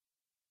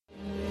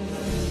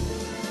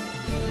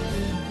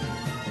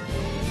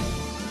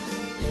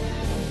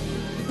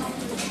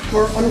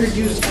for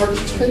underused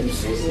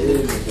archetypes.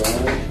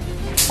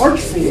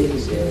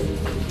 Archfiends.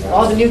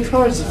 All the new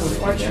cards with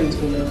Archfiends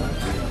going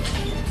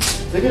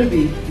out. They're gonna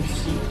be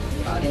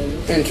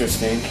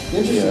Interesting.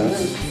 Yeah.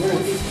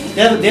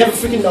 They have a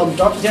freaking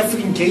they have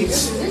freaking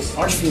gates,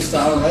 Archfiend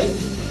style, right?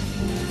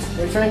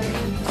 Right, Frank?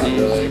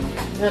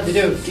 Yeah, they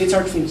do. Gates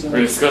Archfiend style.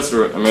 We discussed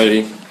it. I'm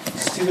ready.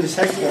 Stupid as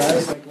heck,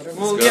 guys. Like whatever.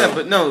 Well, yeah,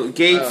 but no,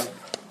 gates.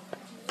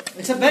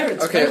 It's a better.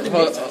 It's Okay, better than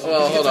hold, gates.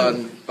 well, hold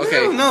on.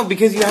 Okay. No,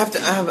 because you have to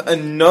have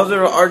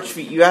another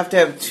Archfiend. You have to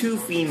have two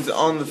fiends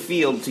on the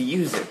field to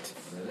use it.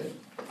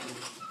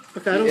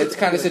 Okay, I don't. It's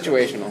kind of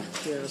situational.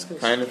 Yeah, it's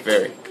Kind of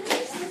very.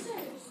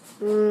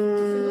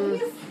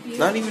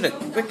 Not even a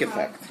quick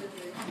effect.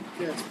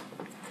 Yeah,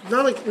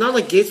 it's not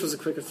like Gates was a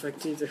quick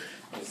effect either.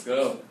 Let's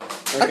go.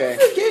 Okay. I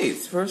prefer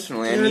Gates,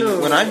 personally. I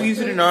mean, when I've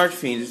used it in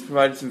Archfiend, it's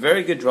provided some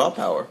very good draw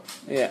power.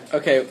 Yeah,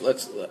 okay,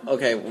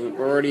 okay,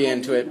 we're already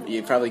into it.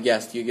 You probably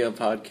guessed. You get a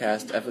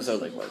podcast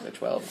episode, like, what,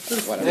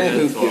 12? Whatever. Yeah,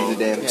 Who gives a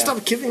damn? Yeah.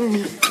 Stop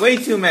giving. Way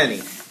too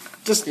many.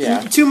 Just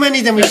too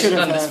many than we should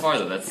have. Not this far,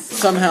 though. That's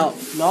somehow.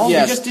 No,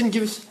 yes. we just didn't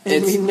give us.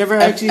 It's we never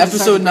actually.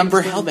 Episode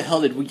number. How the hell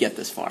did we get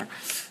this far?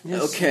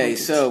 Yes, okay,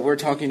 so we're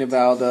talking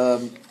about,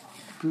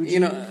 you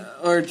know,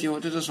 or do you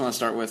just want to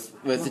start with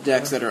the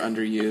decks that are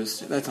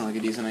underused? That sounds like a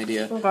decent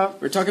idea. Okay.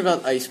 We're talking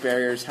about ice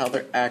barriers, how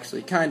they're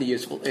actually kind of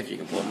useful if you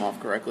can pull them off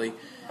correctly.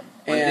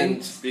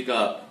 And speak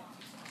up.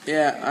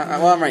 yeah,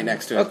 well, I'm right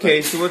next to it.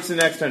 Okay, so what's the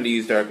next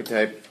underused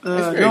archetype?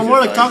 No,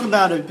 more like talk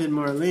about it a bit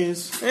more at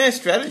least.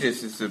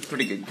 Strategist is a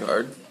pretty good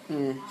card.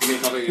 You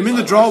mean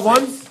the draw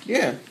one?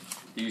 Yeah.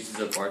 He uses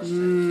a part.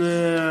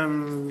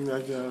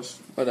 I guess.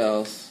 What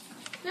else?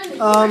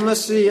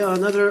 Let's see,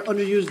 another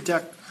underused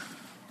deck.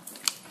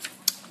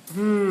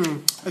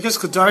 I guess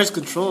Kadari's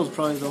Control is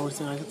probably the only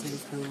thing I can think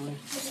of currently.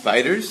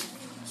 Spiders?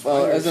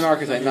 Well, as an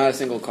archetype, not a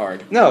single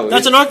card. No.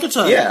 That's an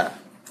archetype. Yeah.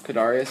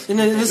 Kadarius? In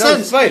a No,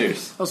 sense.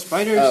 spiders. Oh,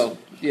 spiders? Oh,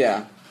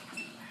 yeah.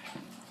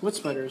 What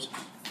spiders?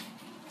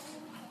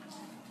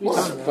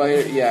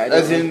 Spider, yeah.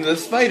 As in the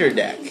spider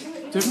deck.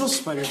 There's no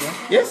spider deck.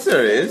 Yes,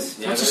 there is.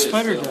 Yeah, What's a there is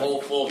spider a deck?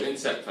 whole full of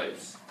insect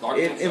types. Dark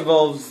It insect.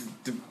 involves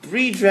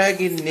debris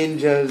dragon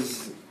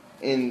ninjas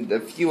and a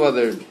few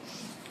other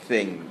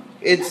things.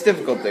 It's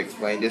difficult to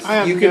explain. Just I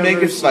have you can make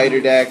never a spider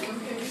deck.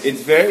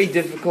 It's very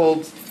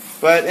difficult,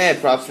 but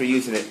props for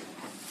using it.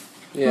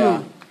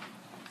 Yeah.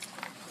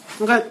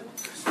 Okay.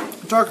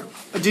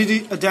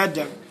 A dad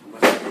deck.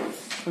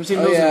 I've seen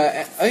Oh those.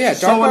 yeah,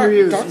 So Dark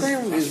underused.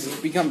 Iron has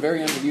become very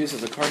underused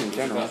as a card in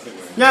general.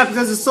 Yeah,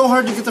 because it's so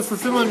hard to get the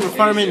fulfillment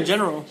requirement in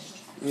general.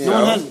 Yeah. No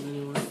one has it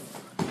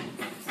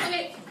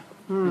anyway.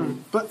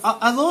 But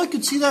although I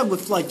could see that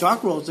with like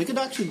Dark Rolls, they could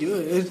actually do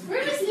it.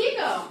 Where does he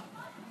go?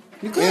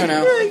 You I could. don't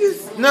know.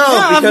 No,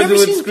 I've because never it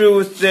would seen- screw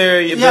with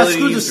their Yeah, ability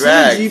screw to the use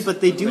drag. synergy,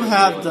 but they do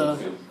have the.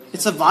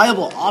 It's a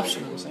viable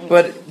option. I'm saying.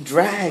 But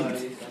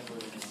dragged.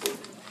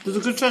 There's a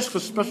good chance for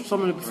special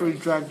summon it before you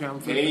drag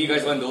down. Can any of you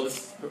guys want to build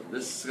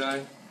this guy?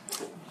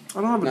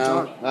 I don't have a No.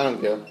 dark. I don't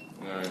care.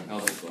 Alright, I'll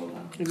just build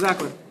him.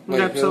 Exactly.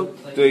 Wait, Okay, so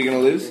So you're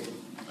gonna lose?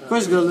 of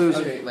course you're gonna lose.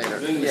 Okay, later.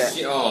 Then the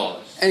Yeah. Oh,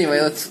 Anyway,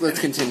 let's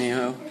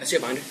continue. I see a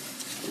binder.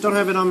 Don't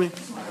have it on me.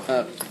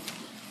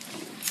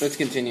 Let's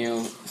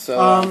continue. So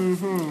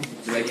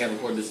Did I can't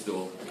record this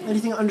duel?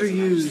 Anything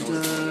underused?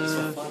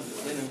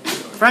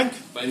 Frank?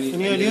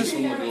 Any ideas?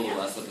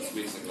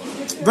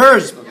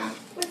 Birds.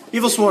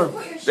 Evil Swarm.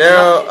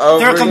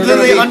 They're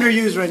completely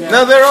underused right now.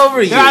 No, they're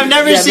overused. I've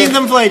never seen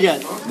them played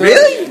yet.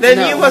 Really? Then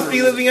No. you must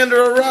be living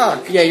under a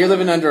rock. yeah, you're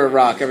living under a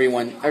rock.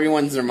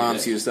 Everyone's their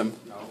moms use them.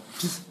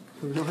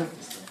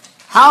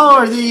 How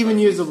are they even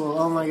usable?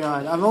 Oh my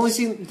god. I've only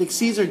seen the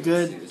seeds are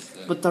good,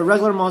 but the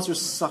regular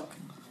monsters suck.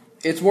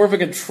 It's more of a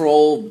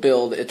control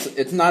build.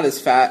 It's not as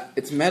fat.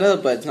 It's meta,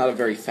 but it's not a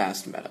very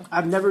fast meta.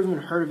 I've never even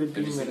heard of it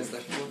being meta.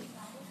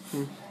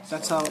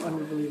 That's how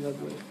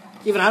unbelievable.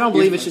 Even I don't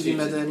believe it should be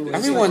meta anyway.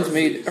 Everyone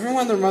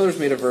and their mothers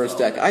made a verse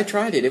deck. I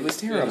tried it. It was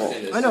terrible.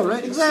 I know,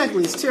 right?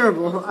 Exactly. It's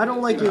terrible. I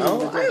don't like using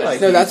Oh, it. I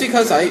like No, it. that's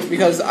because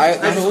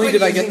not only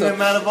did I get them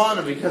the out of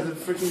honor because of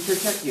freaking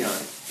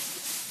Protecteon.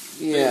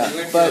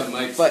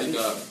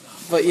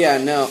 but yeah,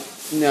 no.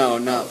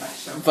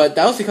 But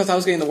that was because I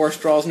was getting the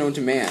worst draws known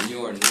to man.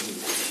 You are new.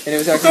 And it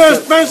was actually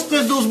Spence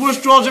does those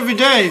worst draws every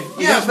day.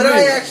 Yeah, but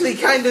I actually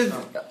kind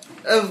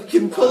of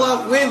can pull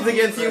off wins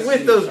against you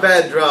with those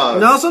bad draws.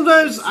 No,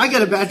 sometimes I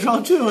get a bad draw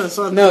too.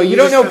 So no. You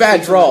don't know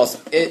bad draws.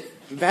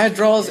 Bad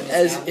draws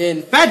as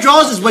in bad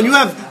draws is when you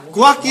have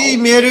Guaki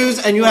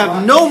Mirus and you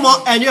have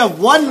and you have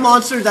one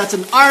monster that's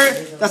an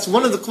art that's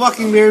one of the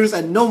Guaki Mirus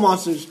and no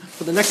monsters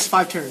for the next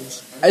 5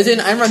 turns. as in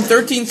I run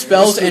 13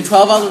 spells and 10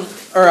 out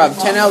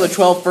of the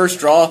 12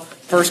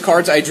 first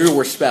cards I drew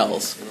were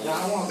spells.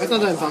 That's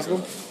not that impossible.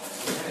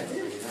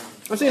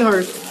 I've seen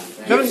hers.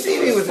 You've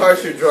seen me with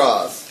harsher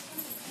draws.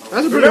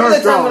 That's a pretty Remember hard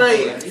that time draw.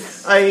 when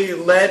I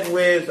led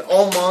with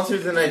all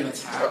monsters and I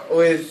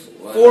with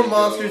 4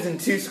 monsters and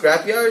 2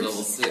 scrapyards? Level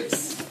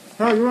 6.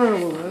 How you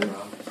won,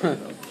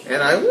 man?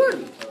 And I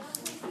won.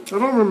 I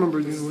don't remember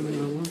you winning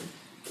that one.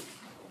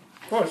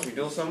 Of course, we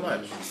duel so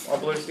much. All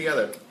blurs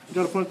together. You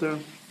got a point there.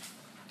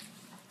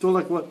 Do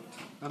like what?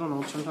 I don't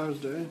know, 10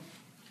 times a day.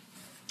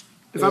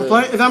 If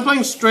I'm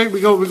playing straight,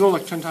 we go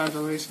like 10 times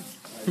at least.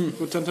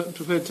 Go 10 to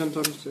play 10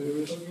 times a day at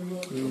least.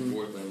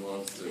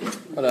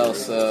 What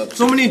else?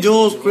 So many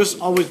duels Chris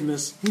always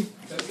miss.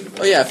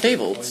 Oh yeah,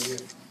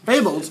 Fables.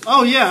 Fables?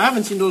 Oh yeah, I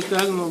haven't seen those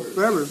guys in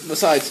forever.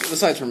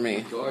 Besides from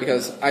me,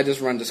 because I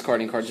just run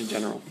discarding cards in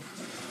general.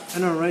 I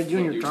know, right? You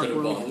and your Dark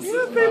World.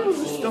 Yeah, Fables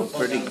is still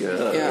pretty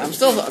good. Yeah, I'm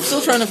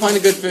still trying to find a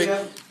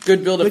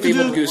good build of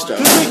Fabled Gusto.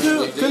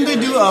 Couldn't they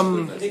do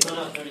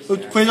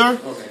Quasar?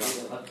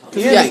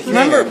 Yeah,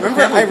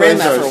 remember I ran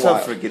that for a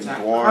while. Freaking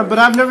boring. But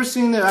I've never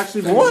seen it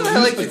actually. The one I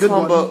like a to good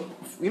combo. one.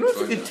 You know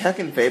what's a good tech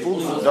in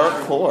Fables?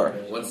 Dark Core.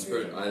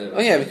 Oh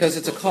yeah, because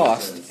it's a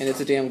cost and it's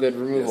a damn good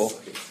removal.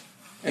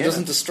 It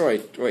doesn't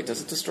destroy. Wait,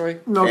 does it destroy?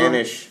 No,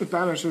 Banish. It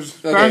banishes.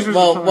 Okay,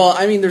 well,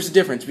 I mean, there's a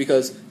difference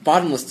because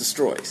bottomless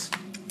destroys.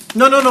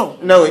 No.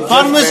 No, it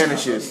Bottomless just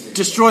banishes.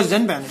 destroys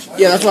then banishes.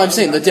 Yeah, that's what I'm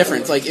saying. The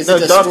difference, like, is No,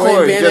 it Dark destroy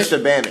Core and is banish? just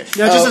a banish.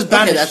 Yeah, it just says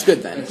banish. Okay, that's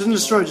good then. It doesn't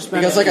destroy, just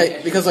banish.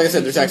 Because like I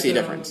said, there's actually a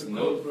difference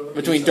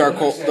between Dark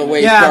Core, the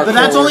way. Yeah, Dark but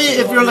that's Core only works.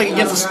 if you're like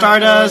against a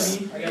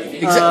Stardust.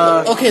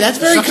 Okay, that's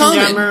very Suction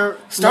common. Jammer.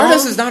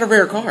 Stardust No. is not a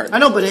rare card. I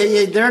know, but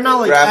they're not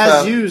like Graph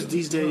as used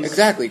these days.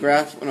 Exactly,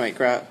 Graph.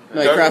 Graph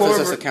is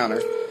just a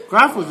counter.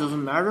 Graph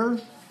doesn't matter.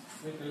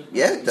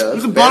 Yeah, it does.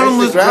 You can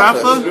Banish bottomless the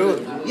Grappa.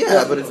 Grappa.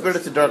 Yeah, but it's better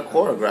to Dark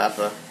Core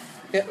Grappa.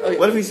 Yeah,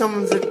 What if he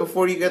summons it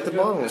before you get the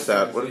bottomless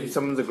out? What if he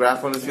summons the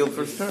Grappa on his field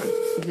first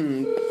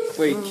turn?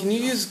 wait, can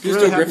you use Gusto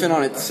Really happy. Griffin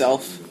on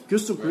itself?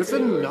 Gusto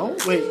Griffin? No.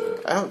 Wait.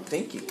 I don't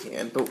think you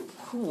can, but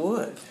who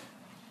would?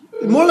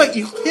 More like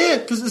you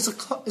can't because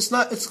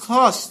it's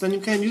cost. Then you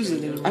can't use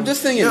it anymore. I'm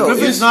just thinking. No,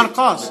 Griffin's not a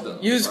cost.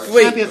 Use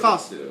It can't be a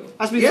cost.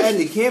 Has to be the Yes,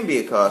 end. it can be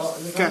a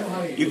cost.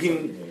 Okay. You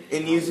can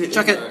and use it.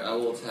 Check it. I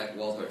will attack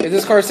Walter. If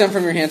this card sent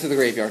from your hand to the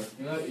graveyard.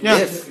 Yeah.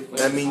 Yes,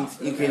 that means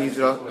you can use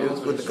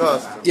it with the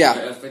cost.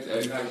 Yeah.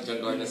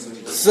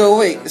 So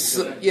wait,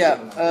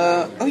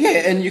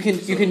 and you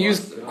can use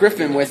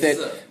Griffin with it.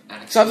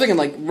 So I'm thinking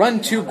like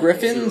run two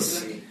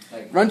Griffins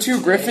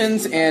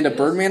and a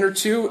Birdman or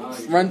two.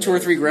 Run 2 or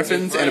 3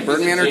 Griffins and a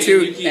Birdman or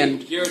 2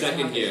 and Hero deck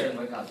in here.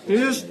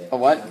 a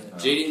what?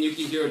 Jaden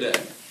Yuki hero deck.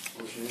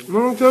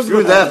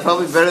 Screw that,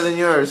 probably better than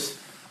yours.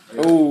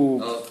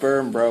 Oh,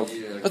 burn, bro.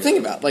 But think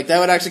about it, like that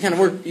would actually kind of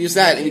work. Use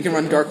that and you can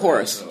run Dark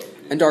Horse,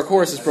 and Dark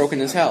Horse is broken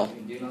as hell.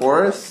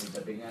 Horace?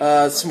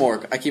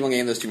 Smorg. I keep on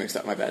getting those two mixed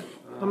up. My bad.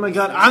 Oh my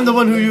god, I'm the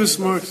one who used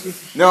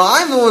Smorks. No,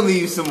 I'm the one that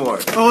used some more.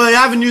 Oh, I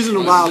haven't used it in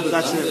a while, but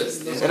that's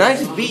it. And I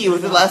just beat you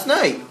with it last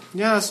night.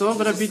 Yeah, so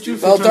but I beat you.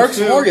 Well, Dark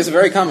two. Smorg is a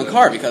very common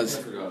card because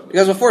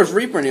before its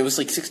reprint it was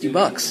like $60.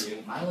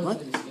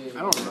 What?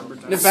 I don't remember.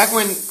 No, back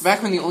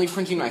when the only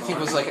printing I think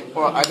was like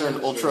either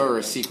an ultra or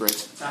a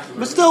secret.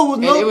 But still,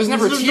 no, it was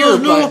never there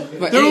tiered, was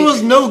but there any-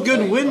 was no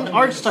good win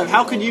archetype.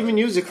 How could you even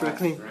use it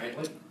correctly?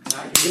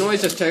 You can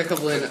always just check a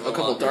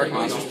couple dark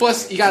monsters.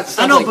 Plus, you got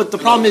stuff I know, like, but the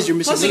problem is you're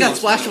missing. plus you got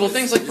splashable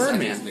things like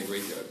Birdman.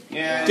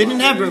 Yeah. They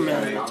didn't have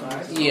Birdman at the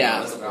time.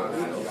 Yeah,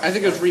 I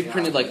think it was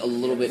reprinted like a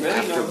little bit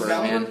after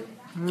Birdman.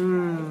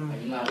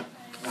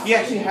 He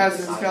actually has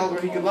an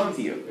Excalibur he could loan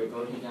to you.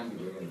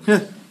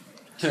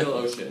 Kill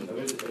Ocean.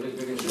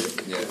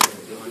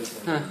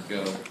 Yeah.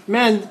 Go.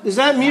 Man, is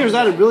that me or is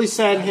that a really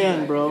sad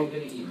hand, bro?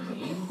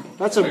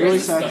 That's a really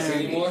sad hand.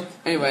 Anymore?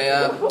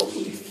 Anyway,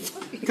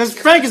 Because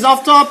Frank is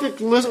off topic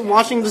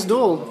watching this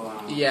duel.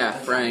 yeah,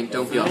 Frank,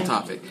 don't be off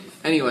topic.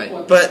 Anyway,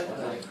 But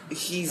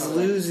he's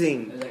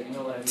losing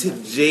to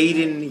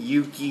Jaden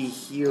Yuki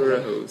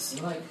Heroes.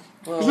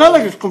 It's not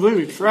like it's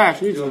completely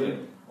trash either.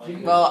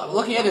 well,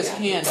 looking at his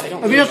hand, I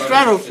don't. If he has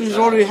Stratos, he's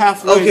already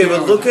halfway. Okay, there.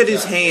 but look at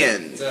his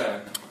hand.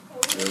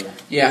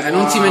 Yeah, I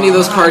don't see many of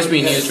those cards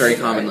being used very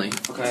commonly.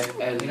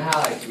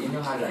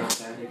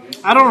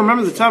 I don't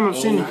remember the time I've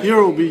seen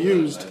Hero be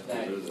used.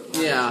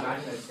 Yeah.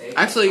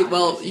 Actually,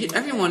 well,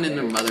 everyone and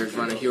their mothers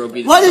run a hero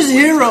beat. What is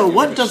Hero?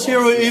 What does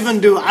Hero even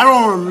do? I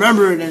don't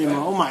remember it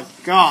anymore. Oh my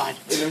god.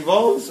 It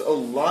involves a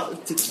lot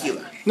of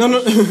tequila.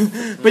 No.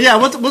 But yeah,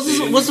 what's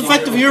the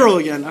effect of Hero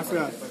again? I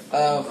forgot.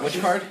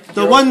 Which card?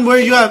 The one where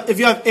you have, if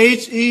you have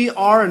H, E,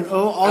 R, and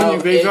O all in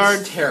your graveyard.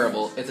 It's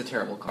terrible. It's a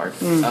terrible card.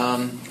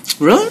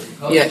 Really?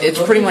 Yeah,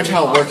 it's pretty much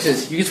how it works.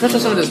 Is you can special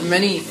summon as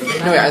many.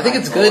 No, I think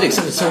it's good,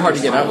 except it's so hard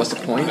to get out. What's the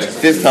point?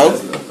 This help?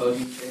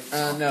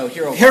 No,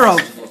 hero. Hero.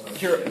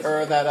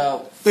 Or that.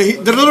 The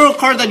little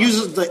card that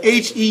uses the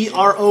H, E,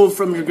 R, O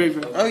from your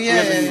graveyard. Oh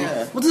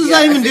yeah. What does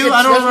that even do?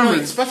 I don't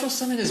remember. Special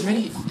summon as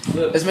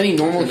many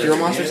normal hero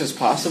monsters as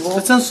possible.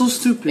 That sounds so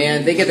stupid.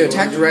 And they get to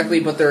attack directly,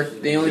 but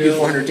they only do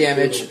 400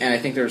 damage, and I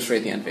think they're straight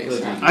at the end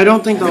phase. I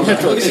don't think that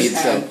Potential was. exceeds,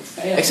 so.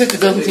 Except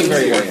it doesn't seem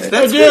very good.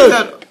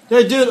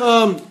 Hey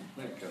dude,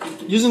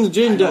 using the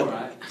Jaden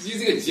deck. He's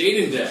using a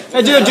Jaden deck.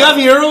 Hey dude, do you have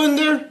Hero in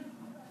there? Do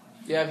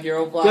you have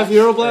Hero Blast? Do you have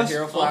Hero Blast?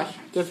 Hero Flash? Do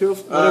you have Hero,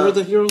 whatever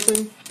the Hero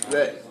thing?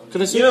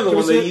 Can I see You know it? the Can I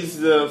one see that it? uses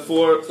the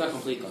 4. It's not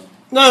complete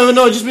though.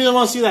 No, just means I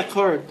want to see that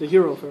card, the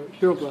Hero card,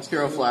 Hero Blast.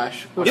 Hero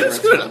Flash. Yeah, it's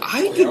good.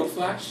 I Hero could.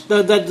 Flash?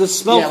 The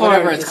spell Yeah, card.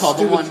 whatever it's called,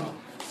 the one.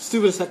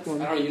 Stupid heck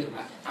one. I don't use.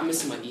 I'm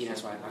missing my E.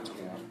 That's why I'm not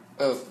talking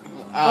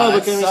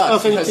That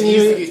sucks,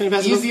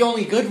 because he's the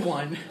only good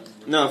one.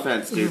 No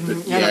offense, dude, but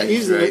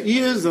he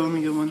is the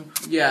only good one.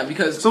 Yeah,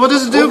 because so what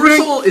does it do?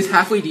 Oversoul is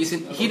halfway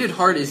decent. Heated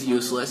Heart is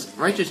useless.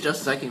 Righteous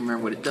Justice, I can't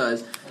remember what it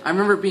does. I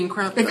remember it being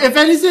crap. If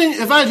anything,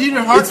 if I had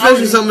Heated Heart, it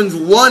special summons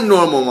one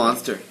normal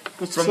monster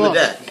from the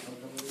deck.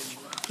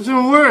 It's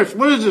even worse.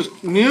 What is this?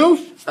 News?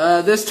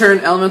 This turn,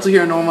 elemental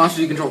hero, normal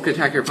monster you control can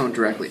attack your opponent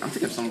directly. I'm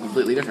thinking of something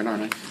completely different,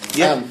 aren't I?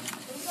 Yeah.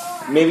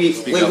 Maybe.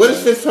 Wait, what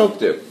does Fifth Hope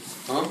do?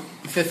 Huh?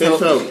 Fifth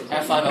Hope.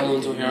 F5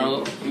 elemental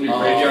hero.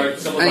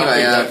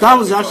 Anyway, that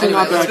was actually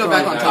not bad. Let's go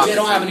back on topic. They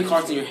don't have any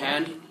cards in your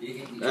hand.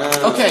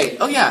 Okay.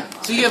 Oh yeah.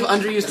 So you have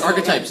underused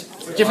archetypes,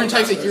 different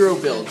types of hero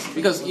builds,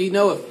 because you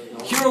know of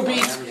Hero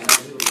Beat,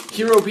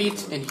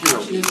 and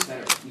Hero Beat.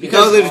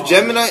 Because there's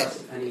Gemini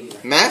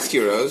Mask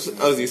Heroes,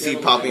 as you see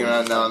popping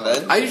around now and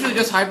then. I usually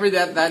just hybrid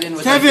that in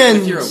with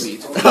Hero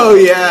Beat. Oh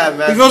yeah,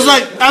 Mask. He goes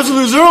like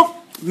absolute zero.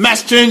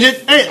 Mass change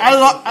it. Hey,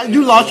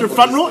 you lost your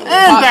front row and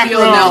back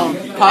row.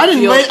 I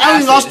didn't wait. I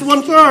only lost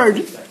one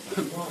card.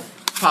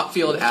 Pop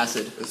Field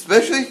Acid.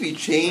 Especially if you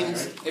change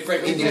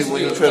into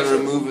when you try to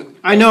remove it.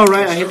 I know,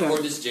 right? I hate that.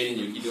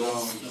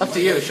 Up to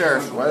you,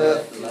 sure.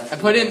 I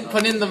put in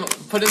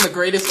the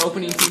greatest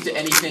opening theme to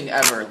anything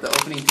ever. The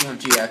opening theme of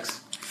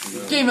GX.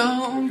 Game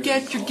on,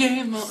 get your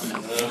game on.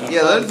 No.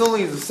 Yeah, that is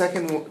only the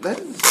second. That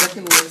is the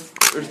second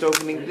worst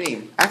opening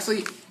theme.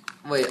 Actually.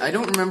 Wait, I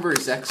don't remember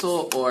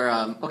Zexal or,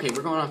 okay,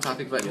 we're going off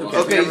topic, but who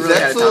cares? Okay,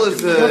 Zexal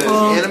is the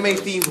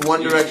anime-themed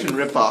One Direction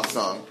ripoff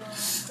song.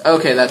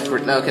 Okay, that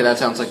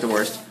sounds like the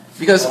worst.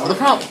 Because the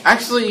problem,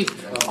 actually,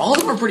 all of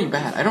them are pretty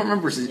bad. I don't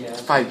remember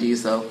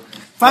 5Ds, though.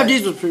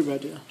 5Ds was pretty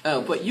bad, yeah.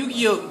 Oh, but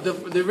Yu-Gi-Oh!,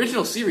 the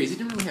original series, it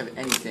didn't really have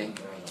anything.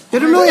 It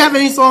didn't really have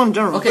any song in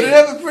general. Okay. But it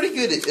had a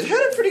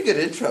pretty good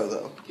intro,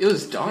 though. It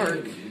was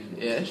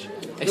dark-ish.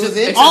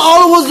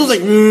 All it was like,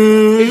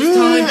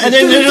 and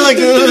then they're like,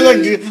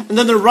 and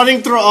then they're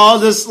running through all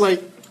this like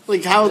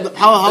how the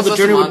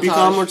journey would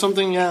become or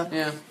something.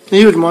 Yeah.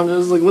 Huge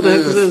montage. Like, what the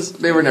heck is this?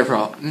 They were never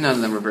none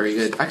of them were very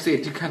good. Actually,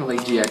 I do kind of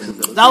like GX's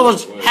though. That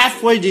was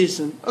halfway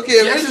decent.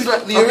 Okay,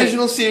 the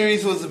original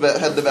series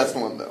had the best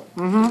one though.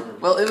 Mm-hmm.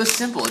 Well, it was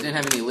simple. It didn't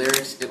have any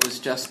lyrics. It was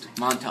just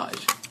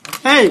montage.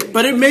 Hey,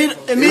 but it made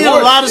a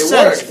lot of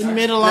sense. It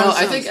made a lot of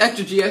sense. I think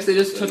after GX they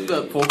just took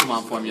the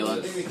Pokemon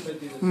formula.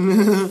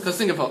 Because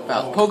think about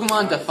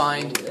Pokemon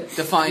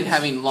defined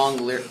having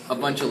a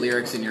bunch of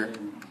lyrics in your.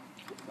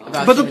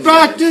 But the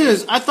fact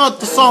is, I thought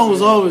the song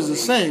was always the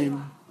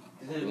same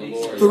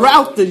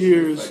throughout the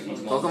years.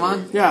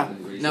 Pokemon? Yeah.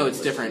 No,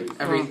 it's different.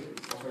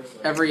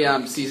 Every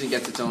season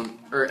gets its own,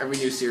 or every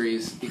new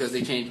series, because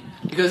they change.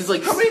 Because it's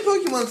like, how many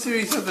Pokemon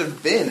series have there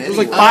been? It was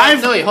like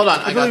 5. No, wait, hold on.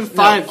 I got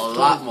 5. A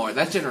lot more.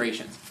 That's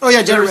Generations. Oh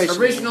yeah, Generations.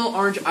 Original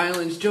Orange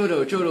Islands,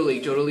 Johto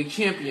League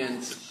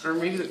Champions, or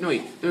maybe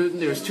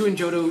there's 2 in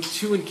Johto,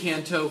 2 in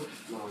Kanto,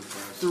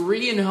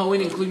 3 in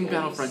Hoenn, including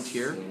Battle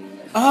Frontier.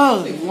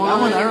 Oh, that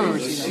one I remember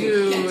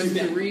seeing.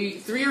 2,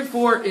 3 or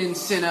 4 in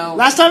Sinnoh.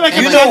 Last time I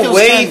kept track, you know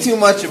way too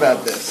much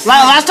about this.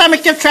 Last time I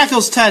kept track, it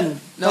was 10.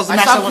 No, I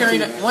stopped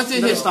carrying it once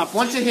it hit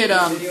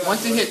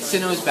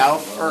Sinnoh's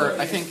battle, or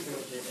I think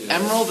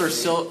Emerald or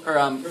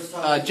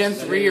Gen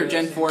 3 or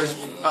Gen 4's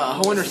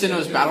Hoenn or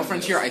Sinnoh's Battle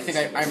Frontier. I think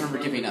I remember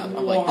giving up.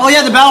 I'm like, oh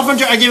yeah, the Battle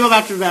Frontier. I gave up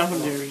after the Battle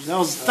Frontier. That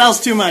was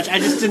too much. I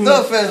just didn't.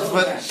 No offense,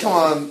 but come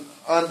on,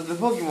 the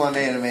Pokemon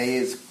anime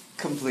is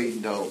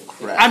complete no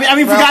crap. I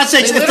mean, for God's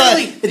sakes, if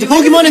the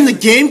Pokemon in the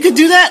game could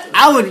do that,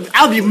 I would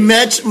be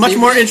much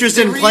more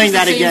interested in playing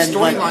that again.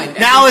 But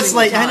now it's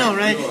like, I know,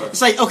 right?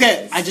 It's like,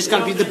 okay, I just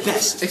gotta be the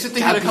best. Except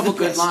they had a couple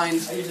good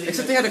lines.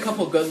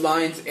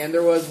 And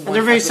there was one. And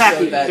they're very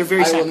sappy. They're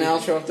very sappy. I will now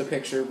show up the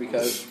picture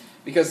because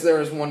there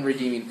was one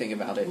redeeming thing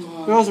about it.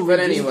 But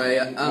anyway,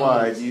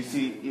 why? Do you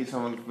see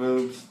someone's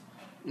boobs?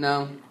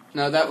 No,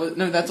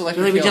 that's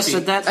Electric Tail. We just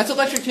said that. That's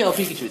Electric Tail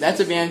Pikachu.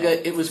 That's a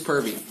manga. It was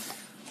pervy.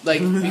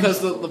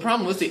 Because the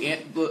problem was the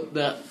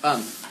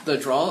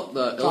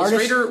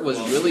illustrator was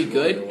really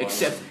good,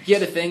 except he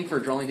had a thing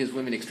for drawing his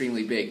women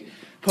extremely big.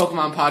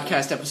 Pokemon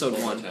Podcast Episode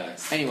 1.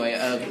 Anyway,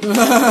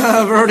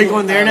 we're already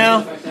going there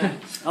now? That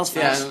was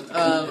fast.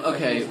 Yeah,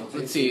 okay,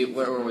 let's see,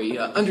 where were we?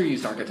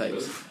 Underused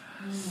Archetypes.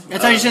 I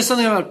thought you said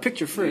something about a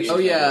picture first. Oh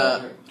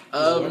yeah,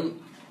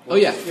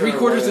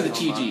 3/4 of the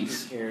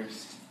TGs.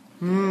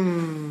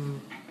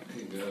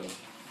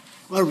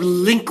 A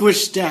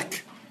relinquished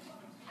deck.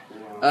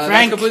 Frank,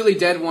 Frank, completely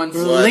dead one.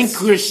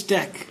 Relinquished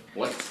deck.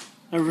 What?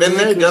 Been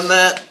there, done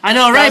that. I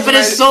know, right? But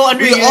it's so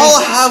underused. We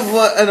all have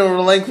a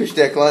relinquished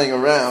deck lying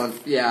around.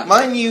 Yeah.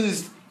 Mine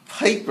used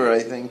Piper,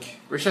 I think.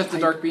 Reshef the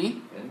Dark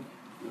Bean?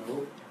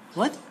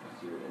 What?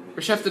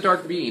 Reshef the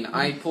Dark Bean.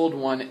 I pulled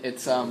one.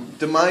 It's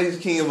Demise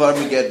King of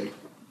Armageddon.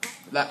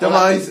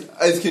 Demise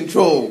as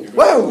control.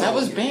 Wow. That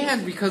was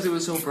banned because it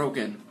was so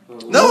broken.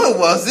 No, it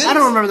wasn't. I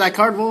don't remember that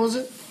card. What was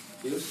it?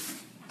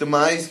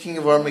 Demise King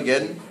of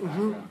Armageddon.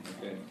 Mm-hmm.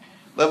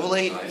 Level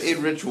 8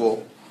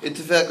 ritual.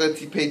 Its effect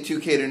lets you pay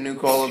 2k to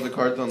nuke all of the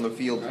cards on the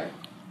field.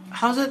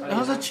 How's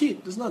that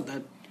cheap? It's not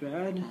that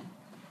bad.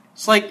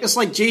 It's like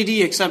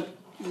JD, except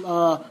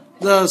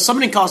the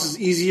summoning cost is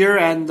easier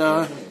and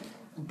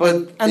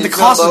and the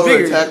cost is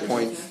bigger. Attack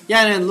points.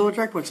 Yeah, and lower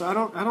attack points. So I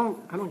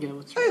don't get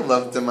what's. I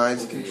love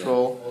Demise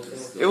Control.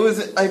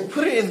 I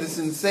put it in this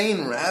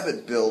insane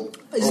rabbit build.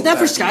 Isn't that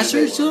for Sky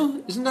Surge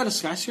too? Isn't that a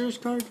Sky Surge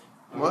card?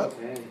 What?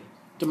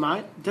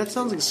 Demise? That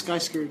sounds like a Sky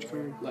Surge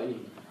card.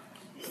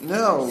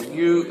 No,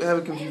 you have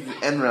it confused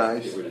with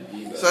Enrise.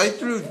 So I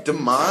threw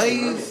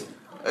Demise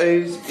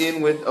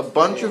in with a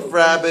bunch of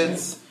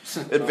rabbits,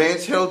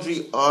 Advanced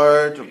Heraldry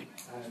Art, a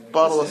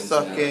bottle of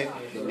sake,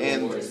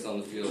 and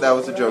that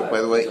was a joke,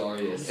 by the way.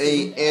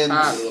 And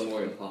I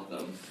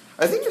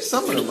think there's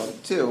Summoner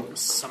Monk too.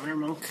 Summoner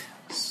Monk.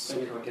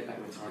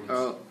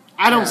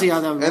 I don't see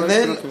how that would work. And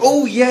then,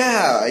 oh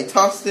yeah, I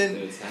tossed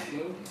in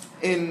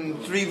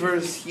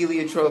 3-verse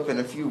Heliotrope and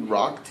a few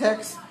rock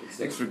techs,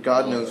 for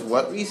God knows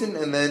what reason,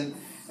 and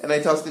I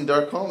tossed in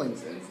Dark Calling.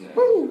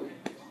 Woo!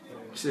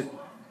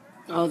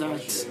 Oh,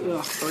 that's.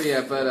 Ugh. Oh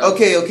yeah, but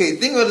okay.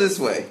 Think of it this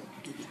way: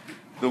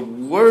 the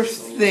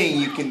worst thing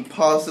you can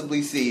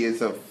possibly see is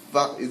like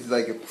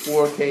a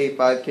 4K,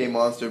 5K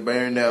monster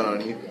bearing down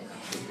on you.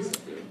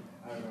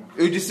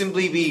 It would just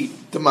simply be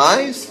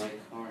Demise.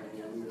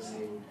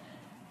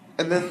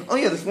 And then,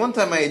 this one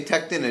time I had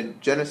teched in a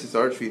Genesis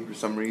Archfiend for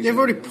some reason. They've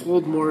already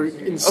pulled more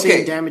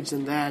insane damage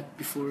than that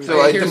before. So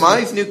I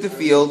Demise nuke the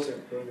field,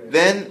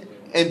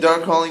 and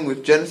Dark Calling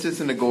with Genesis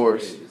and a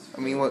Gorse. I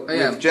mean,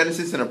 with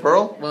Genesis and a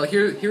Pearl? Well,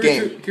 here are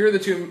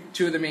the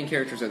two of the main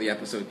characters of the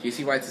episode. Do you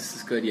see why this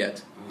is good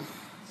yet?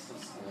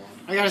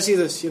 I gotta see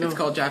this, It's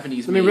called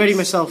Japanese Let me ready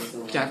myself.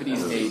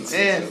 Japanese maids.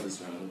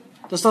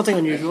 That's nothing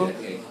unusual.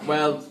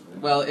 Well,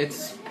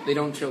 they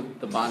don't show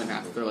the bottom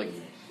half. They're like,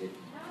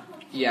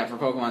 for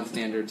Pokemon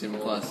standards and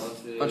plus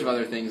a bunch of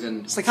other things.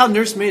 And it's like how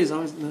Nurse Maid is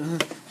always...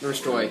 Nurse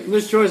Joy.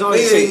 Nurse Joy is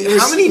always...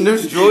 how many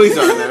Nurse Joys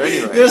are there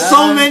anyway? There's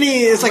so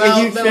many. It's like a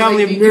huge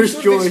family of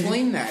Nurse Joy.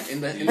 Explain that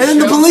in the and then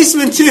the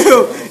policemen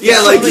too.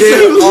 Yeah, like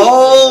they're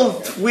all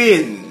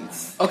twins.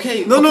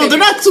 Okay. No, they're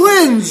not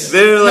twins.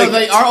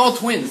 They are all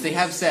twins. They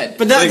have said.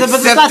 But that's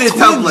not twins.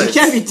 Templates. You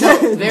can't be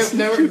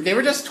twins. They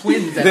were just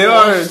twins that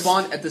all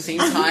spawned at the same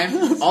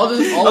time. All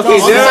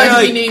decided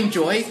to be named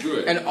Joy,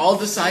 and all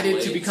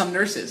decided to become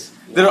nurses.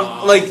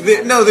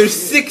 There's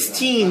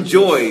 16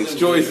 Joys.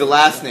 Joy's the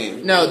last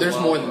name. No, there's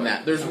more than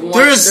that. There's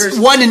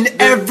one in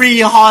every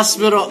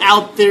hospital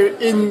out there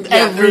in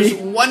every. There's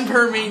one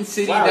per main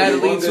city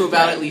that leads to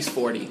about at least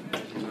 40.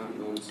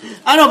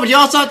 I know, but you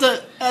also have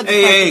to add the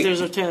fact that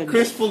there's a 10.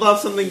 Chris pulled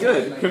off something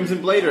good. Crimson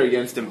Blader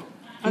against him.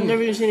 I've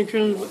never even seen a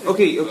Crimson Blader.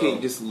 Okay,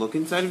 just look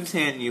inside of his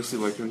hand and you'll see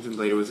why Crimson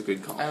Blader was a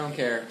good call. I don't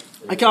care.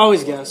 I can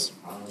always guess.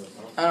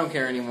 I don't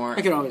care anymore.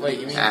 I can always Wait,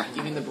 you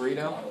mean the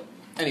burrito?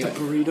 Anyway. The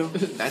burrito?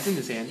 That's in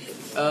his hand.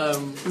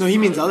 No, he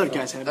means the other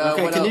guy's hand.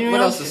 Okay,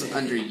 what else is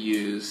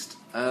underused?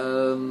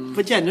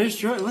 But yeah, Nurse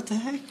Joy, what the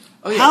heck?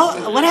 Oh, yeah.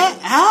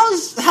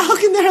 How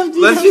can there have...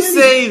 Let's just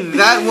say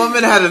that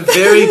woman had a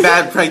very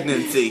bad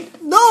pregnancy.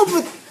 No,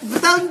 but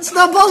that's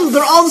not possible.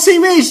 They're all the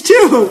same age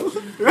too,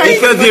 right?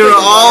 Because they were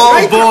all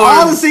born they're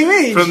all the same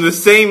age. from the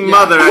same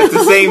mother at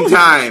the same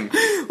time.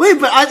 Wait,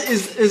 but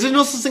is there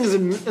no such thing as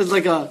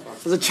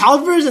a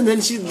childbirth and then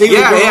they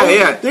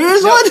Yeah. There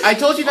is one. I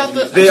told you about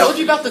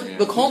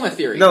the Colma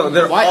theory. No,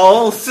 they're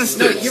all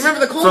sisters. No, you remember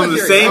the Colma from the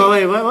theory? same. Oh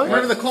wait, what?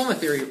 Remember the Colma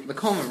theory? The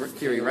Colma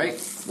theory, right?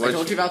 I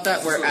told you about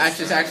that, where Ash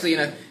is actually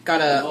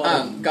got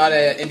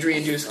a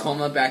injury-induced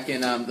coma back in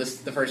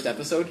the first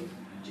episode.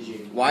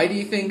 Why do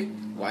you think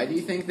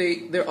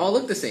they all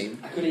look the same?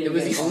 It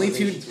was the only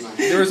two.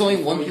 There was only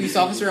one police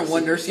officer and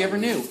one nurse he ever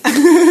knew.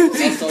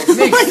 Makes sense.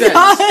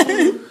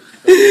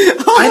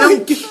 I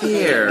don't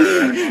care.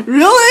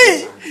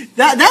 Really?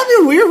 That'd be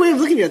a weird way of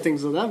looking at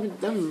things, though. That'd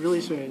be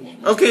really strange.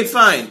 Okay,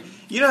 fine.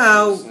 You know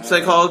how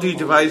psychology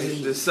divides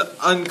into the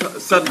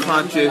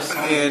subconscious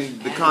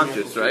and the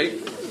conscious, right?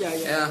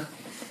 Yeah.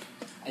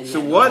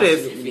 So what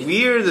if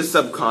we're the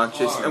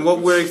subconscious and what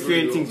we're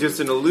experiencing is just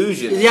an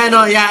illusion? Yeah,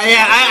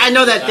 I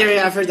know that theory.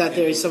 I've heard that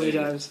theory so many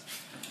times.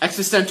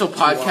 Existential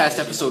Podcast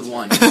Episode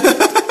 1.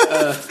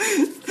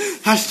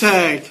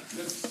 Hashtag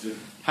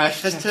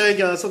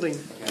something.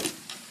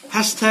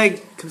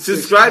 Hashtag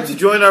subscribe to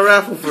join our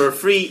raffle for a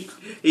free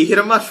hit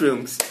of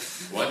mushrooms.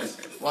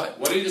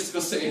 What are you just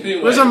going to say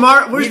anyway? Where's the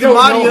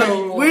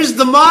Mario? Where's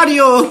the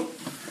Mario?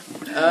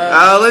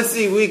 Let's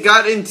see. We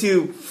got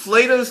into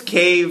Plato's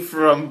Cave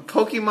from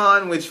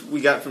Pokemon, which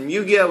we got from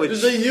Yu-Gi-Oh!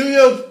 There's a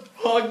Yu-Gi-Oh!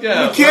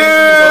 podcast. Who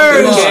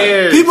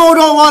cares? People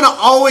don't want to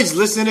always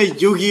listen to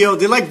Yu-Gi-Oh!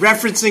 They like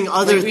referencing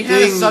other things.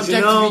 Had a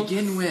subject to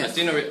begin with.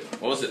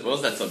 What was it? What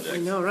was that subject? I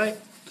know, right?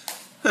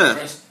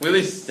 Huh. Will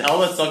they tell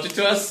that subject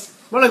to us?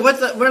 Where who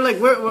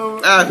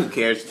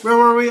cares? Where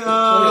were we?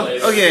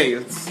 Okay,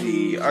 let's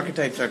see.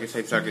 Archetypes.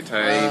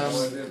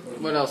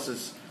 What else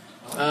is...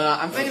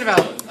 I'm thinking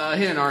about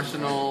Hidden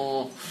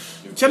Arsenal.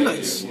 Gem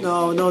Knights.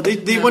 No,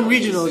 they won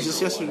regionals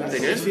just yesterday. They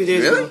did? A few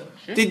days ago.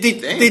 They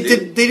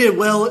did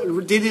well.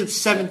 They did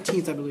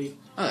 17th, I believe.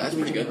 Oh, that's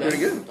pretty good. Pretty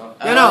good.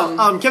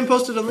 Yeah, Ken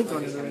posted a link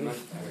on it already.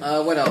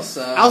 What else?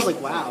 I was like,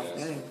 wow.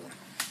 Dang.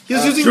 He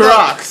was using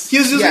Durox. He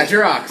was using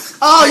Durox.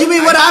 Oh, you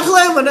mean what I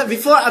played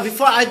before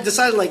I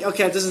decided like,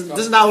 okay, this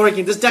is not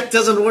working. This deck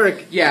doesn't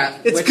work. Yeah,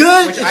 it's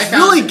good. It's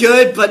really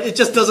good, but it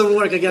just doesn't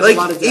work against a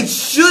lot of decks. It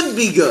should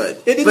be good.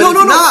 No, it is.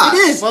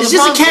 Well, it's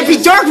just it can't be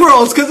Dark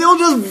Worlds because it'll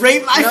just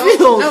rape my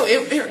field. No,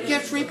 it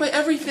gets raped by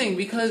everything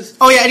because.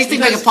 Oh yeah,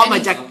 anything that can pop my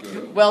deck.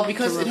 Well,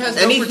 because it has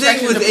no anything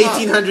protection with to pop.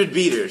 1800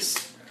 beaters.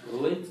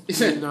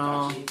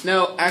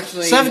 No,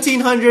 actually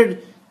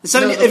 1700.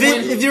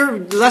 If you're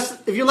less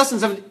than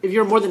 7, if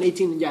you're more than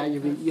 18, yeah,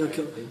 you'll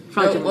kill.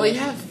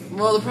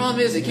 Well, the problem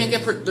is they can't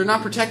get. They're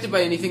not protected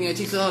by anything. And it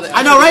takes a lot of.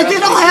 I know, right? They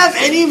don't have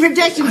any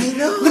protection. I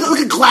know. Look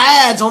at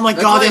Glads. Oh my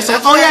God, they're so.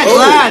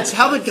 Glads.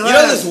 How about Glads? You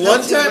know, this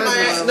one time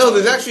no,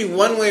 there's actually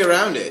one way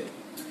around it.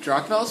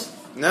 Drakvels?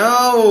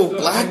 No,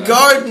 Black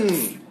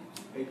Garden.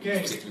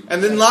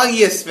 And then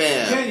Lagia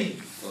spam.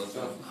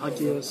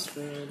 Lagia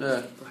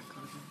spam.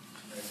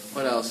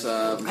 What else?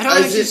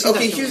 Here's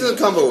the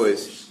combo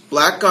is.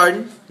 Black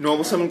Garden,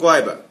 normal summon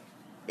Guaiba.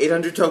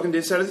 800 token to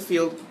the side of the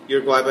field,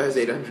 your Guaiba has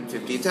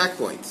 850 attack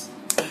points.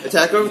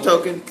 Attack over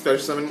token, special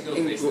summon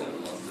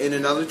in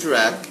another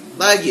Dirac.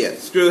 Lagia,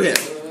 screw him.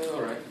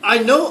 I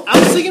know, I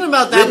was thinking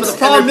about that, but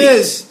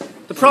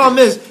the problem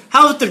is,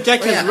 how if their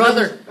deck has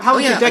run, how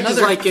if their deck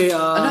is like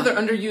another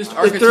underused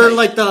archetype. If they're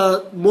like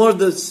more of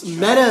the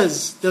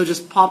metas, they'll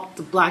just pop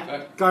the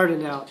Black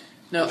Garden out.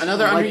 No,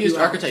 another underused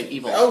archetype,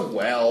 Evil. Oh,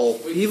 well.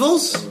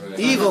 Evils?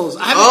 Evils.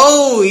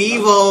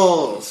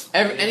 Evils!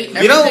 Everything.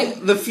 You know,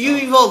 the few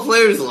Evolve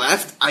players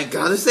left, I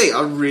gotta say,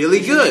 are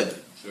really good.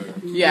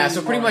 Yeah,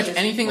 so pretty much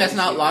anything that's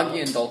not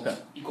Lagia and Dolka.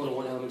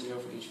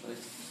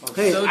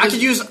 Hey, so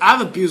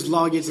I've abused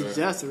Lagia to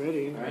death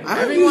already.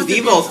 I've abused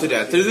Evolve to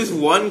death. There's this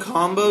one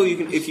combo,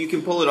 if you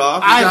can pull it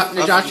off.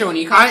 Najacho and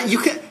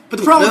Econ? But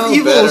the problem with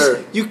Evils,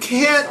 you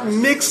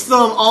can't mix them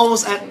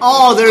almost at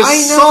all. They're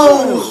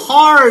so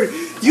hard.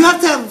 You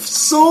have to have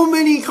so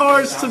many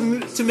cards to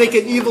make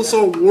an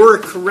Evilsaur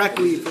work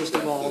correctly, first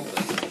of all.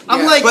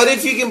 But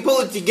if you can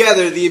pull it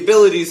together, the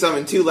ability to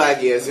summon 2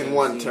 Lagias in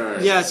one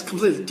turn. Yeah, it's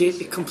completely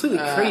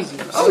crazy.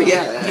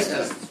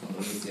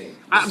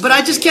 But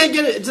I just can't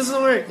get it. It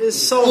doesn't work. It's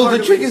so hard.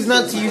 The trick is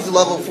not to use the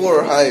level 4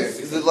 or higher.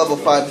 Because the level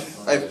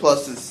 5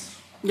 plus is...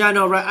 Yeah, I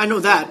know, right? I know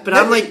that. But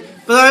I'm like,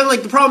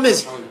 the problem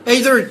is,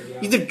 either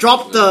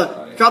drop the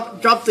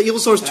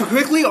Evilsaurs too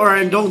quickly, or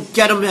I don't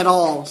get them at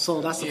all. So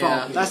that's the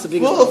problem. That's the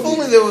biggest problem. Well, if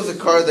only there was a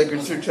card that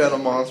could search out a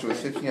monster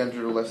with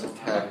 1,500 or less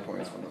attack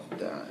points when it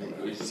died.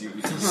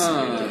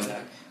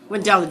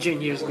 Went down the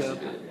drain years ago.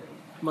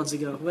 Months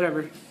ago.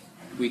 Whatever.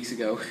 Weeks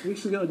ago.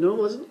 No, it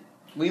wasn't.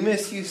 We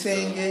miss you,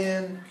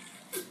 Sangan.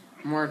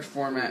 March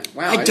format.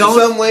 Wow. In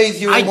some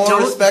ways, you were more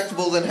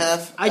respectable than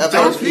half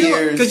our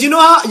peers. Because you know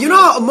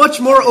how much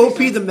more OP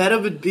the meta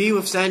would be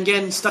with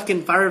Sangan stuck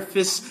in Fire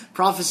Fist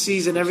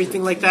prophecies and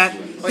everything like that.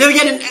 They would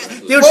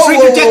treat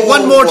your deck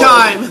one more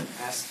time.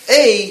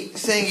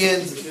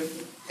 Sangan,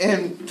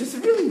 and does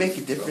it really make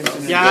a difference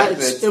in deck?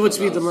 It would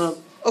speed them up.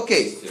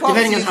 Okay,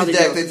 depending on how they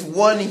deck, it's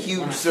one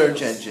huge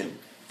search engine.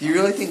 Do you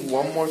really think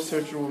one more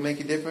searcher will make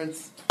a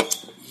difference?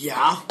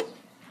 Yeah.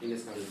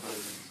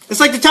 It's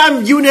like the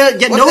time you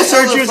get no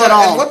searchers at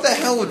all. And what the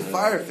hell would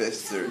Fire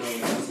Fist search?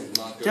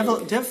 They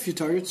have a few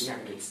targets.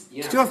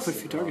 You still have a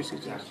few targets.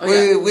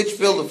 Wait, which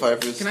build of Fire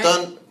Fist?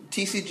 Stun,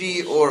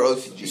 TCG or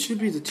OCG? It should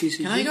be the TCG.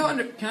 Can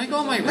I go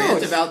on my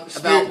rant about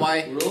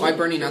why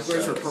Burning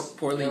Knucklers were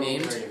poorly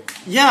named?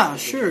 Yeah,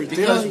 sure.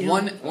 Because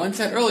one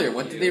said earlier,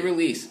 what did they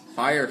release?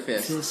 Fire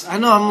Fist. I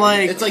know. I'm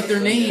like, it's like their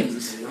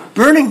names.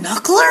 Burning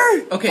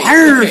Knuckler. Okay.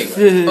 Fire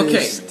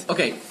Fist.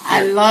 Okay.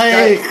 I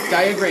like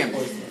diagram.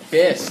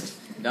 Fist.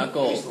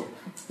 Knuckle.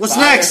 What's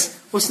next?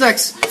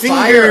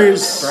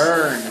 Fingers.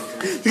 Fire, burn.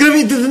 It's gonna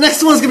be the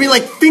next one's gonna be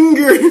like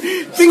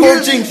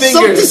scorching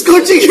fingers.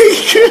 Scorching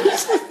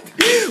fingers.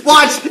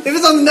 Watch, if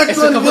it's on the next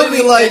one, it'll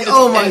be like,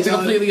 oh my god. It's a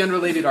completely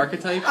unrelated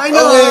archetype. I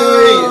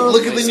know. Wait.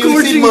 Look at the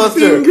new Sea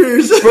Monster.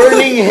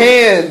 Burning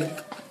Hand.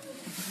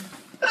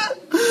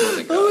 Oh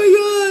my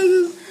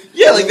god.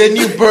 Yeah, like that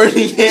new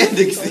Burning Hand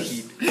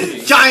exceed.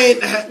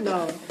 Giant.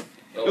 No.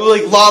 It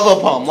was like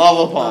Lava Palm.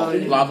 Lava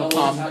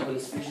Palm.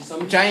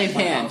 Giant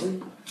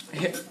Hand.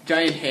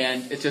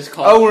 It's just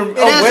called...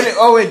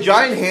 When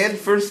Giant Hand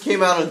first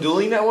came out on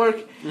Dueling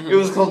Network, it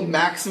was called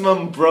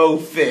Maximum Bro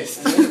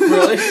Fist.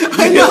 Really?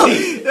 I know.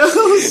 That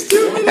was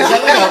stupid.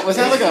 Was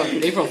that like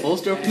a April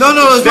Fool's joke? No, it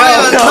was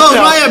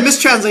probably a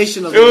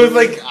mistranslation of it. It was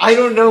like, I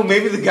don't know,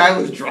 maybe the guy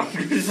was drunk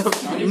or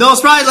something. No,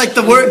 it's probably like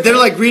the word, they're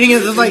like reading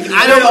it, they're like,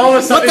 I don't know,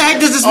 what the heck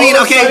does this mean?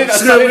 Okay,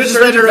 screw it, we just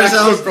write it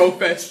ourselves.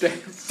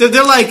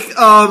 They're like,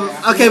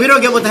 okay, we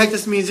don't get what the heck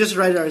this means, just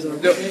write it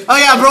ourselves. No. Oh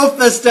yeah,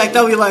 Brofist deck,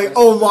 they'll be like,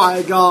 oh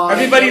my god.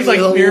 Everybody's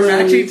like mirror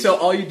matching, so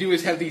all you do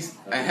is have these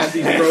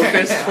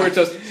Brofists where it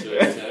just...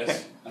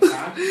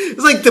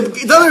 It's like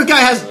the other guy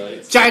has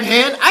Giant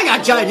Hand, I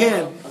got Giant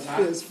Hand.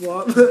 Fist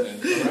bump.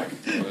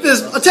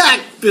 Fist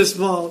attack, fist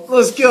bump.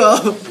 Let's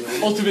go.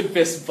 Ultimate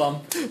fist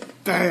bump.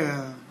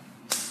 Bam.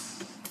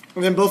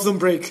 And then both of them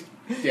break.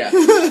 Yeah.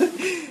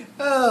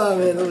 Oh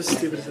man, that was a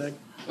stupid effect.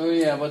 Oh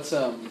yeah, what's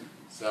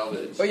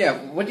Salvage. Oh yeah,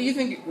 what do you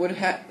think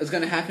is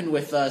going to happen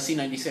with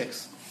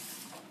C96?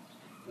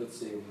 Let's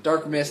see.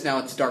 Dark Mist, now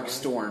it's Dark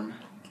Storm.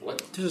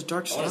 What? There's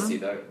Dark I want to see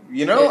Storm? that.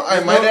 You know,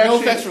 I might no actually.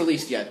 effects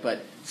released yet, but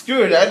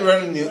Screw it! I'd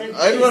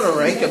run a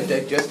rank up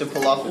deck just to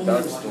pull off a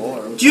Dark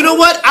Storm. Do you know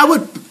what?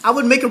 I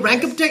would make a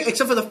rank up deck,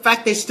 except for the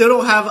fact they still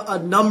don't have a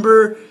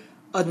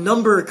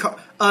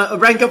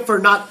rank up for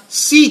not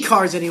C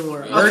cards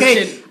anymore.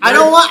 Okay,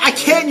 I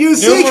can't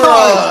use C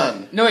cards.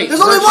 Numeron! no wait.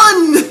 There's only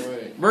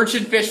one.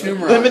 Merchant Fish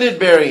Numeron. Limited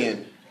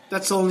Variant.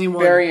 That's only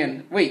one.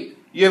 Varian. Wait.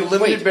 You have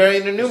limited Wait.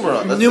 Variant and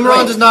Numeron. That's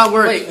Numeron does not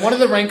work. Wait, one of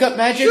the rank up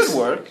magics? should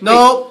work.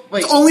 No,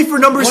 Wait. it's only for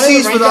number One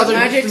C's of for the the rank up other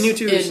magics new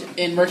twos.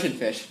 in Merchant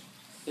Fish.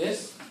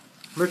 This?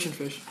 Merchant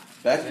Fish.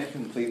 That could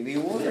completely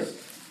work.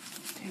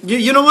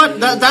 You know what?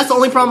 That's the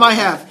only problem I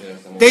have.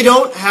 They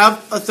don't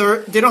have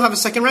a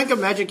second rank up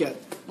magic yet.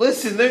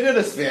 Listen, they're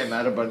gonna spam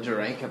out a bunch of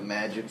rank up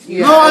magics.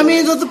 Yeah. No, I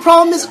mean the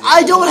problem is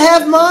I don't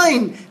have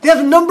mine. They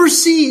have number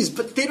C's,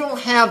 but they don't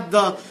have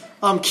the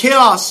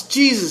chaos.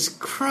 Jesus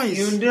Christ!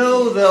 You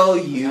know they'll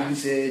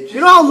use it. You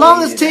know how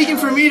long it's taken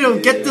for me to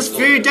get this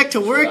fairy deck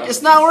to work?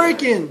 It's not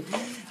working.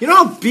 You know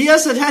how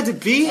BS it had to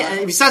be?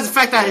 And besides the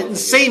fact that I had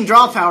insane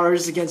draw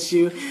powers against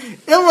you,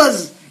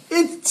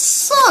 it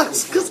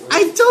sucks because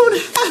I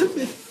don't have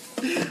it.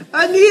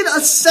 I need a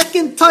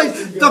second type.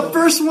 The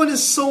first one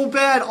is so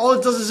bad. All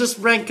it does is just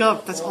rank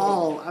up. That's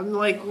all. I'm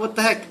like, what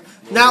the heck?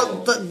 Now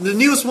the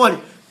newest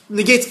one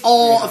negates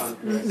all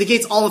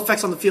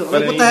effects on the field. I'm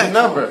But like, what it the needs a heck?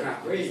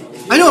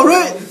 number. I know,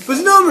 right? But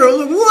it's number. I'm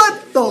like,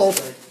 what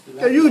the?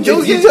 Are you It's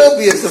joking?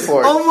 Utopia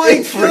support. Oh my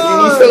It's freaking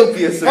god!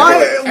 Utopia support.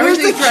 Where's the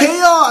Everything's right.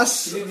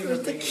 chaos? Where's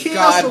the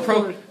chaos? God,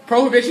 support?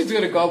 Prohibition's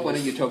going to go up when a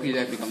Utopia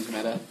deck becomes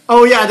meta.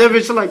 Oh yeah, they're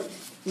just like,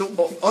 no.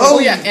 Oh,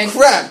 yeah, and-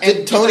 crap! Did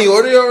and- Tony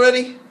order it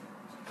already?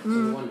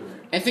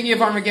 And thinking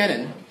of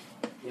Armageddon.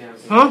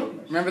 Huh?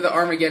 Remember the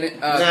Armageddon?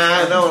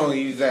 Nah, no one will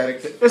use that.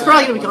 It's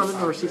probably gonna be common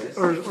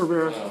or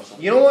rare.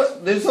 You know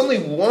what? There's only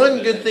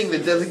one good thing the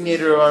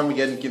Designator of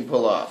Armageddon can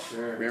pull off.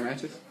 Rare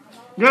matches?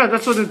 Yeah,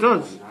 that's what it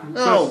does.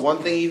 No, one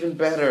thing even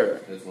better.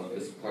 This one.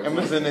 This part.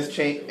 Amazon as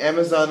chain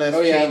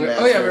Oh yeah,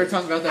 master. we were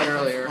talking about that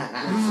earlier.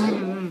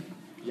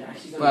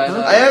 But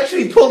I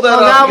actually pulled that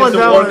Oh, that off one, against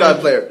that a War one. God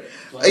player.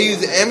 I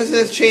used Amazon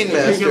as chain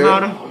Take him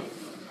master. out.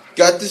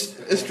 Got this.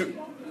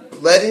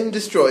 Let him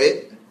destroy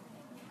it.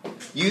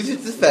 Use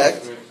its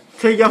effect.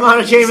 Take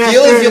Yamato Chain Master.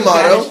 Steal his and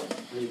Yamato. vanish.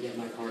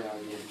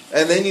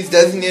 And then use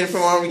Designated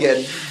from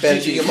Armageddon.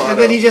 Banish GG. Yamato. And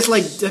then he just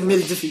like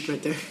admitted defeat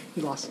right there.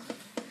 He lost.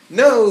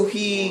 No,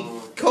 he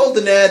called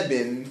an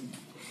admin.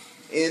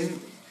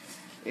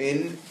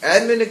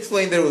 Admin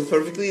explained that it was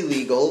perfectly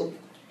legal.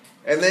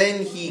 And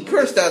then he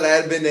cursed out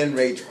admin and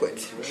rage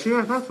quit.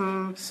 Sure, I thought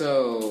so.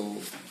 So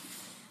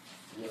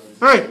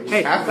Alright,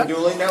 hey, Half the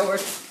dueling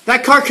network.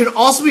 that card can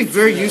also be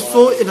very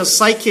useful in a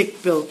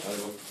psychic build.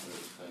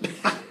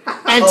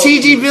 And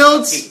TG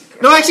builds.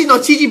 No, actually, no,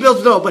 TG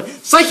builds no, but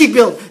psychic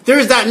build.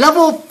 There's that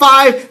level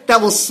 5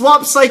 that will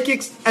swap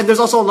psychics, and there's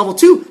also a level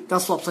 2 that'll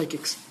swap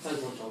psychics.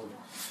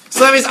 So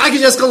that means I can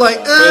just go like,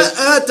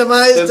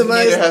 demise.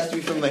 Designator has to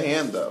be from the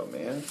hand, though,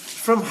 man.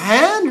 From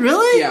hand?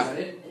 Really?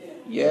 yeah.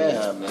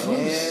 Yeah,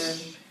 man.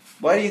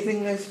 Why do you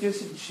think I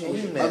suggested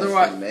chain master,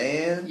 Otherwise-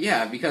 man?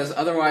 Yeah, because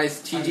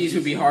otherwise TGs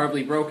would be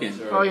horribly broken.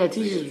 Oh yeah,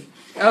 TG.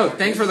 Oh,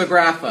 thanks for the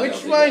graph.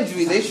 Which reminds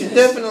me, they should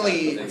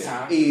definitely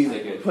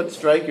put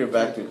Striker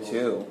back to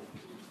 2.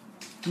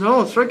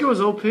 No, Striker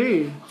was OP.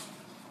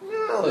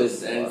 No,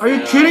 it's Are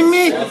you kidding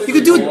me? You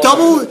could do a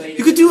double.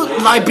 You could do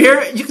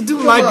Liberian. You could do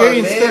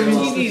Liberian man.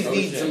 instead. TVs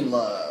need some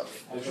love.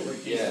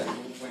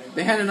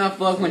 They had enough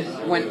love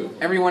when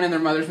everyone and their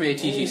mothers made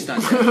a TG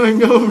stunt. I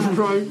know,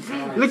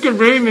 right? Look at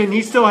Raymond.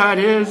 He still had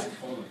his.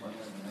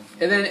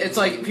 And then it's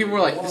like, people were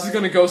like, this is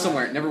going to go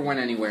somewhere. It never went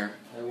anywhere.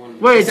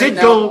 Wait, it did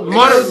go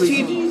moderately.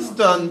 TG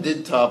stun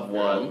did top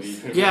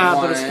once. Yeah,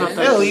 but it's not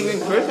Hell, that. even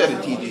Chris had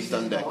a TG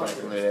stun deck back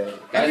in the day.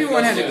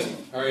 Everyone had to...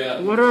 Hurry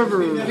up. Whatever.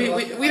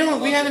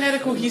 We haven't had a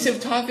cohesive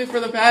topic for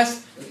the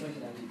past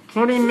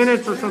 20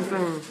 minutes or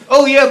something.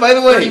 Oh yeah, by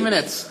the 30 way,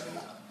 minutes.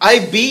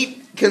 I beat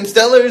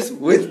Constellars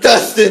with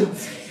Dustin.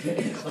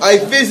 I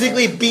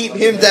physically beat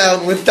him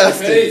down with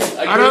Dustin. Hey,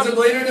 I I don't-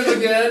 contemplated him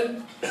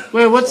again.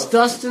 Wait, what's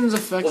Dustin's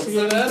effects What's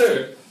the again?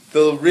 matter?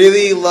 The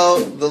really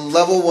low, the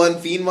level 1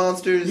 fiend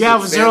monsters. Yeah,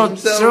 that with spam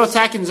themselves. zero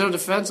attack and 0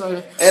 defense. And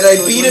I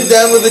beat him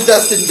down with a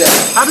Dustin deck.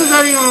 How does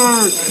that even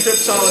work? Trip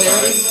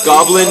solidarity.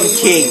 Goblin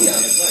King.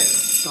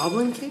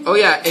 Goblin King? Oh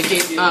yeah, it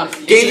gave...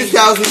 Gain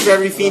 1,000 for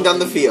every fiend on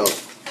the field.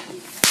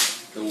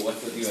 So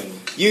what's with you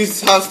and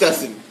Use House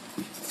Dustin.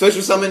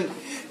 Special summon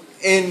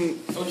in...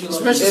 Special in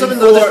summon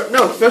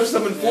special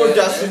summon 4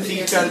 Dustins to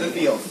each side of the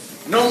field.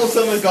 Normal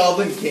summon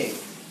Goblin King.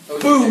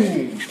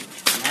 Boom!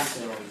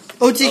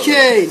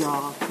 OTK!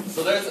 Nah.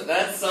 So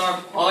that's our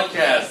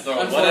podcast or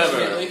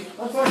whatever.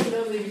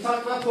 Unfortunately, we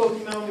talked about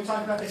Pokemon, we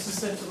talked about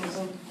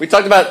existentialism. We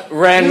talked about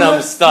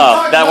random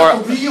stuff that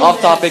were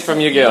off topic from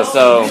Yu-Gi-Oh!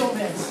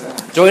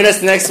 So join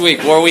us next week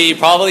where we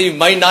probably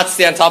might not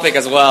stay on topic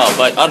as well,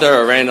 but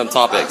other random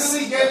topics. How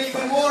can we get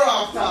even more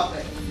off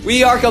topic?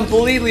 We are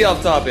completely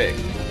off topic.